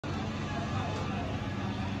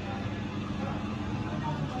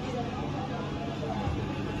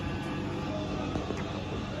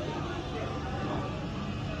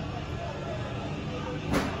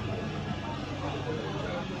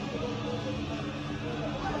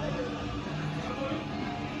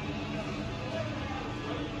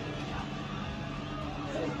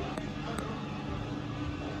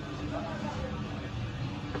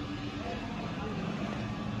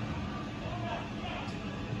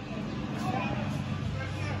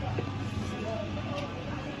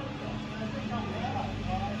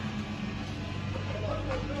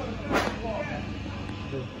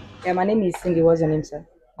Yeah, my name is Cindy. What's your name, sir?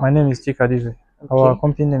 My name is Chikadive. Our Okay.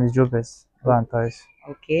 company name is Jobes Ties.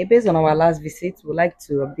 Okay. Based on our last visit, we'd like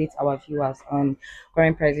to update our viewers on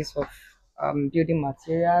current prices of building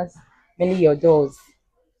materials, mainly your doors.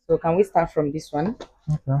 So can we start from this one?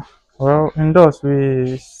 Okay. Well, in doors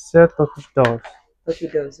we sell Turkish doors, Turkey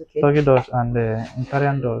doors. Okay. Turkey doors and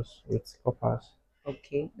Italian doors with coppers.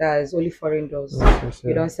 Okay. That is only foreign doors. Yes, we You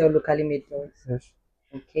sell. don't sell locally made doors. Yes.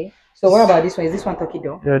 Okay. So what about this one? Is this one Turkey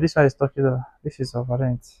door? Yeah, this one is Turkey door. This is over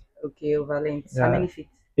rent. Okay, over length. How Yeah, many feet?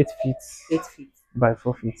 8 feet 8 feet by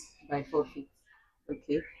 4 feet. by 4 feet.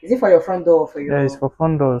 Okay. Is it for your front door or for Yeah, it's your? for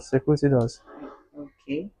front doors, security doors.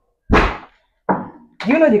 Okay. Do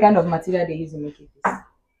you know the kind of material they use in making this?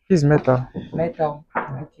 This is metal. Metal.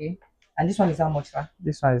 Okay. And this one is how much, sir?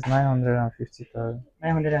 This one is 950,000.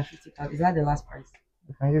 950,000. Is that the last price?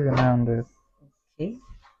 I can give you 900. Okay.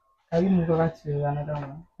 Can we move over to another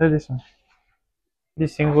one? This one.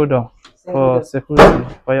 This single door Single for door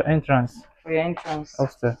security for your entrance for your entrance.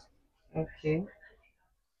 upstairs. Okay.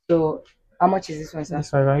 So how much is this one, sir?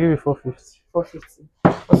 This one I can give you 450. 450.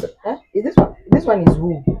 Also, is this one? This one is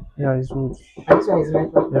wood, Yeah, it's wood. and this one is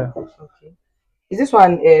metal. Yeah. Okay. Is this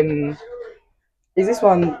one Is this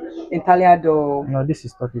one Italian or No, this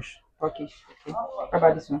is Turkish. Turkish? Okay. How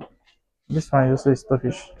about this one? This one also is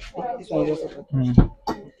Turkish. This one is also Turkish. Mm.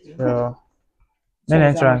 Okay. So, This main one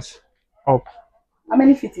is how much? entrance up How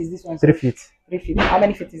many feet is this one, sir? 3 feet. 3 feet. How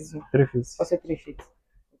many feet is this one? 3 feet. Also 3 feet.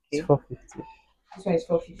 It's Okay. 450. This one is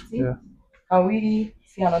 450. Yeah. Can we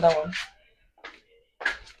see another one?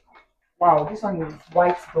 Wow, this one is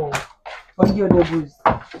white door. Audio doubles.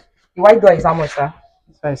 The white door is how much, sir?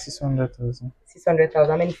 This one is 600,000.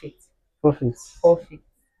 600,000. How many feet? 4 feet. 4 feet.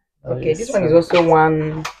 Okay, Yes, this one is also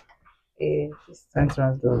one.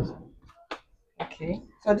 entrance doors. Okay.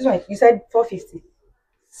 So this one, you said 450.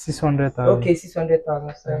 600,000. Okay,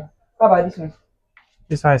 600,000. Sorry. How about this one?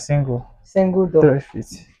 This one is single. Single door. 3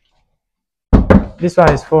 feet. This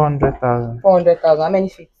one is 400,000. 400,000. How many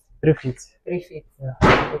feet? 3 feet. 3 feet.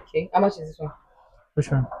 Yeah. Okay. How much is this one?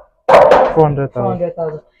 Which one? 400,000.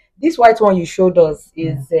 400,000. This white one you showed us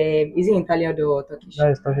is it Italian door or Turkish?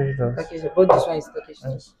 That is Turkish doors. Turkish. Both this one is Turkish.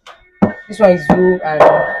 Yes. This one is wood and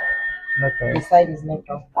Metal. the side is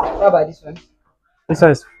metal. How about this one? This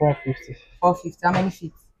one is 450. 450. How many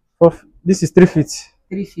feet? This is 3 feet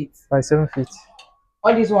 3 feet. by 7 feet.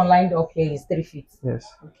 All this one lined up here is 3 feet. Yes.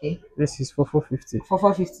 Okay. This is for 450. For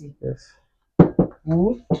 450. Yes.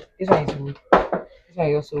 Wood. This one is wood. This one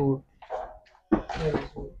is also wood.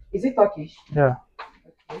 Is it Turkish? Yeah.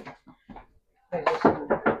 Okay. That is also wood.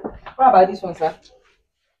 What about this one, sir?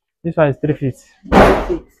 This one is 3 feet. 3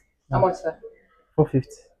 feet. How much, sir? 450.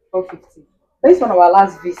 450. Based on our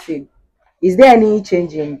last visit, is there any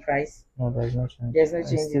change in price? No, there's no change. There's no It's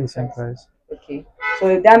change still in the same price. price. Okay.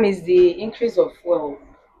 So that means the increase of fuel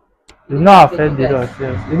It did not affect the doors.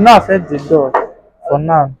 Yes. It did not affect the door for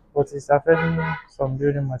now, but it's affecting some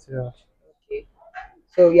building materials. Okay.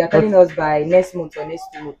 So you are telling us by next month or next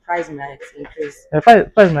 2 months, price might increase.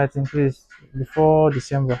 The price might increase before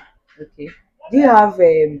December. Okay. Do you have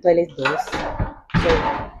toilet doors? So,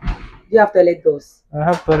 do you have toilet doors? I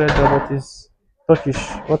have toilet door, but it's Turkish.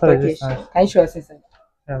 Water Turkish. resistance. Can you show us inside?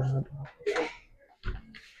 Yeah, no.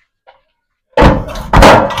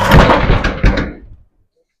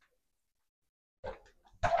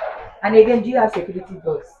 And again, do you have security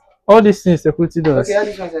doors? All these things security doors. Okay, all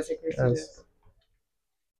these ones are security doors. Yes.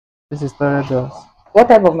 This is toilet doors. What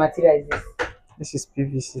type of material is this? This is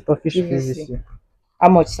PVC, Turkish PVC. How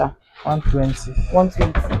much, sir? 120.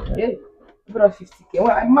 120. Yeah. About 50K.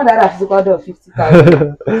 Well, my dad has physical door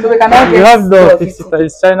 50,000. So we cannot We get have door door 50.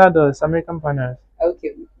 It's China doors, American panels. Okay.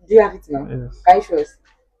 Do you have it now? Yes. Can you show us?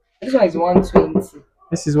 This one is 120.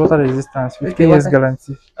 This is water resistance, 15 Okay, years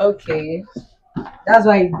guarantee. Okay. That's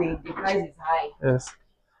why the price is high. Yes.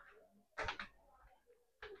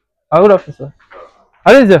 Good officer.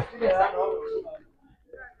 How is it?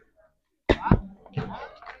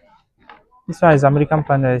 This one is American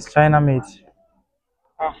panel, it's China made.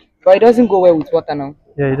 But it doesn't go well with water now.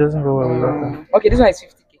 Yeah, it doesn't go well with water. Okay, this one is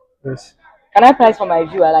 50K. Yes. Can I price for my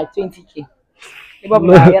view at like 20K?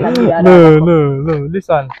 No. This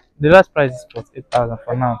one, the last price is 48,000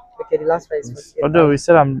 for now. Okay, the last price is Yes. 48,000. Although we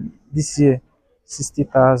sell them this year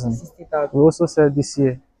 60,000. 60,000. We also sell this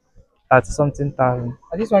year 30-something thousand.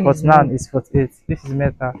 This one But is now new. it's 48. This is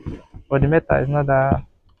metal. But the metal is not that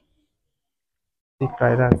thick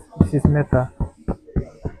like that. This is metal.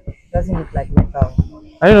 Doesn't look like metal.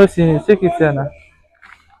 I don't know, see, take it here now.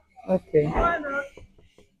 Okay.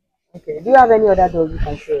 Okay. Do you have any other doors you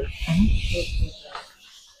can show?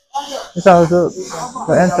 This one also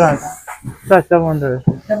for entrance. That's 700.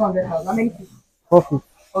 700,000. How many feet? 4 feet.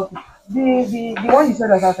 Okay. The one you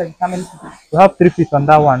showed us outside is how many feet? We have 3 feet on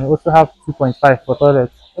that one. We also have 2.5 for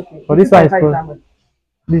toilet. Okay. For The this one is 2.5 is how for much?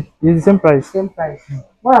 this is the same price. Same price.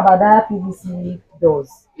 What about that PVC doors?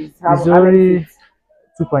 Is It's how many only feet?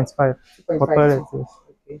 2.5 for 2.5 toilet. too. Yes.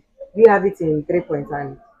 Okay. Do you have it in 3 point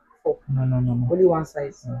and 4? No, no, no, no. Only one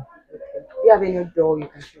size. No. Okay. Do you have any door you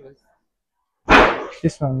can show us?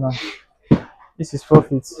 This one, no. This is 4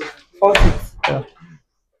 feet. 4 feet. Yeah.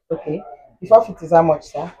 Okay. The 4 feet is how much,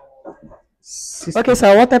 sir? Six Okay, feet.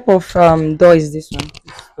 sir. What type of door is this one?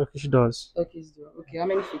 Turkish doors. Turkish door. Okay, how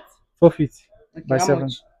many feet? 4 feet Okay, by how 7.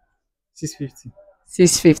 much? 650.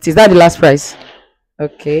 650. Is that the last price?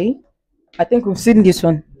 Okay. I think we've seen this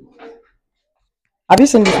one. Have you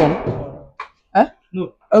seen this one? Huh?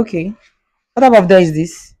 No, Okay. What type of door is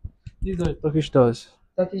this? these are Turkish doors.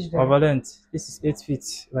 Turkish door. Overlength. This is 8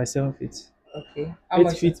 feet by 7 feet. Okay. How 8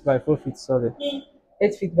 much, sir? feet by 4 feet. Sorry.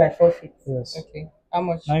 8 feet by 4 feet. Yes. Okay. How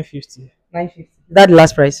much? 950. 950. Is that the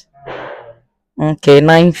last price? Okay,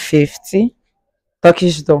 950.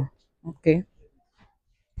 Turkish door. Okay.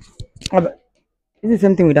 Is the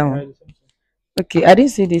same thing with that one? Okay, I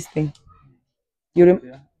didn't see this thing. You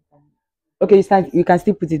Yeah. okay? You can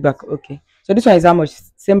still put it back. Okay. So this one is how much?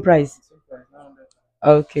 Same price.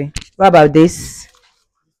 Okay. What about this?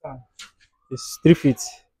 It's 3 feet.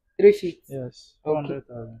 3 feet. Yes. Okay.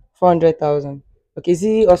 400,000. 400,000. Okay. Is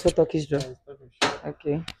he also Turkish door? Yes, Turkish.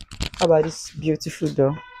 Okay. How about this beautiful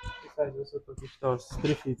door? This side is also Turkish doors.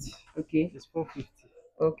 3 feet. Okay. It's 450.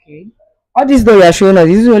 Okay. All this door you are showing us,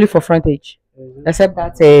 this is only for frontage, Yes, except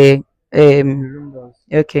that the room doors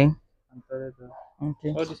okay. and toilet doors. Okay.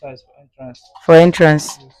 All this side is for entrance. For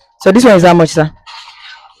entrance. Yes. So this one is how much, sir?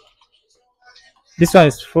 This one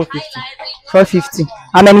is 450. 450.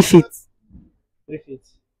 How many feet? 3 feet.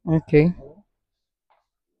 Okay.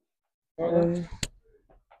 Okay.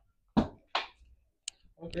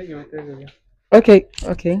 Okay, give it again. Okay.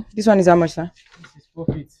 Okay. This one is how much, sir? This is 4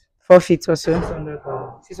 feet. 4 feet or so.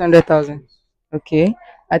 600,000. 600,000. Okay.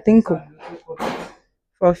 I think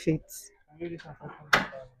 4 feet.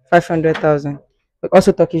 500,000.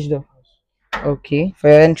 Also Turkish door. Okay. For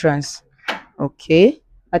your entrance. Okay.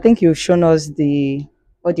 I think you've shown us the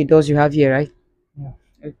all the doors you have here, right? Yeah.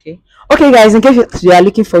 Okay. Okay, guys, in case you are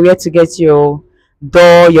looking for where to get your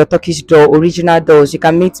door, your Turkish door, original doors, you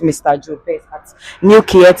can meet Mr. Joe Best at New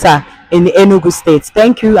Theater in Enugu State.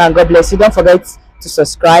 Thank you and God bless you. Don't forget to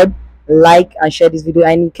subscribe, like, and share this video.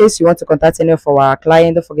 And in case you want to contact any of our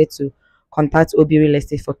clients, don't forget to contact OB Real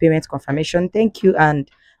Estate for payment confirmation. Thank you and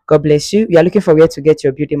God bless you. You are looking for where to get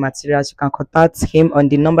your building materials, you can contact him on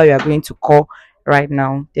the number you are going to call right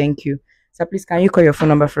now. Thank you. So please, can you call your phone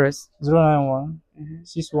number for us? 091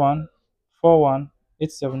 61 41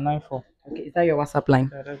 8794. Okay, is that your WhatsApp line?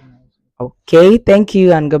 Yeah, that's nice. Okay, thank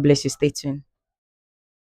you and God bless you. Stay tuned.